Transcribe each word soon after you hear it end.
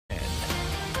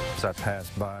As I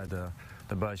passed by the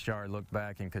bus yard, looked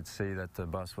back and could see that the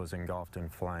bus was engulfed in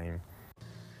flame.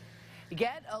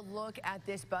 Get a look at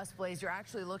this bus blaze. You're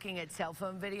actually looking at cell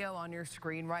phone video on your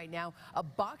screen right now. A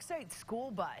Bauxite school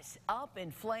bus up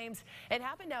in flames. It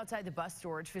happened outside the bus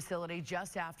storage facility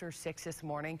just after 6 this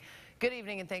morning. Good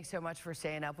evening and thanks so much for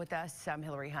staying up with us. I'm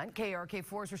Hillary Hunt.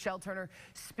 KRK4's Rochelle Turner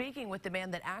speaking with the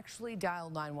man that actually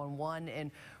dialed 911.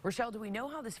 And Rochelle, do we know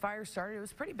how this fire started? It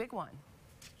was a pretty big one.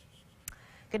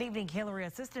 Good evening, Hillary.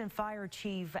 Assistant Fire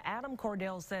Chief Adam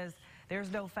Cordell says there's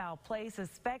no foul play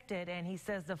suspected, and he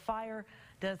says the fire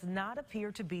does not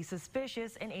appear to be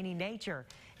suspicious in any nature.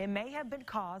 It may have been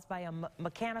caused by a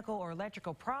mechanical or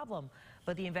electrical problem,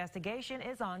 but the investigation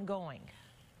is ongoing.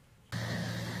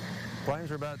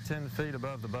 Flames were about 10 feet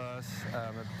above the bus.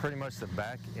 Pretty much the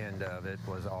back end of it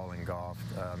was all engulfed.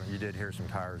 You did hear some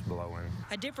tires blowing.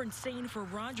 A different scene for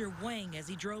Roger Wang as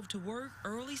he drove to work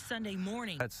early Sunday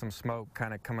morning. Had some smoke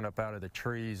kind of coming up out of the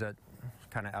trees, that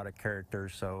kind of out of character.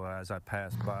 So as I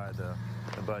passed by the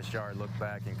bus yard, looked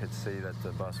back and could see that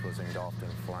the bus was engulfed in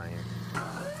flame.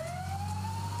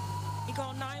 He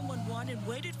called 911 and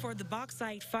waited for the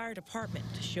Bauxite Fire Department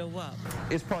to show up.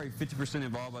 It's probably 50%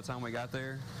 involved by the time we got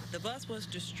there. The bus was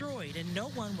destroyed and no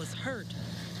one was hurt.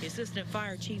 The Assistant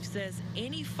Fire Chief says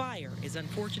any fire is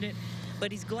unfortunate,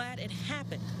 but he's glad it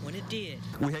happened when it did.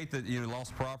 We hate that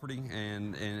lost property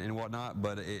and whatnot,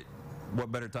 but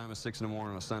what better time is 6 in the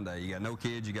morning on a Sunday? You got no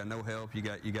kids, you got no help, you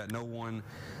got no one,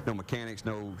 no mechanics,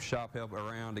 no shop help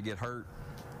around to get hurt.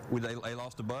 They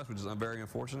lost the bus, which is very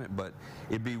unfortunate, but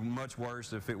it'd be much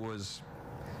worse if it was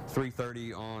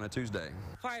 3:30 on a Tuesday.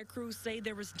 Fire crews say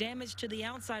there was damage to the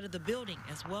outside of the building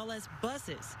as well as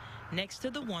buses next to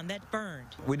the one that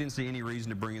burned. We didn't see any reason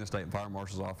to bring in the state fire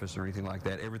marshal's office or anything like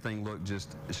that. Everything looked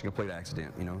just a complete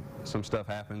accident. Some stuff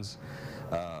happens,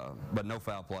 but no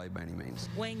foul play by any means.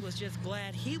 Wang was just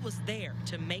glad he was there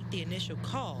to make the initial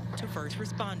call to first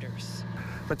responders.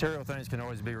 Material things can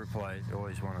always be replaced. You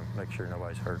always want to make sure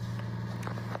nobody's hurt.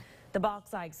 The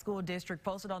Bauxite School District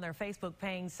posted on their Facebook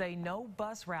page say no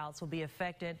bus routes will be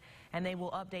affected, and they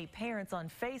will update parents on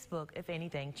Facebook if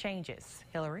anything changes.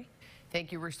 Hillary?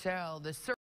 Thank you, Rochelle.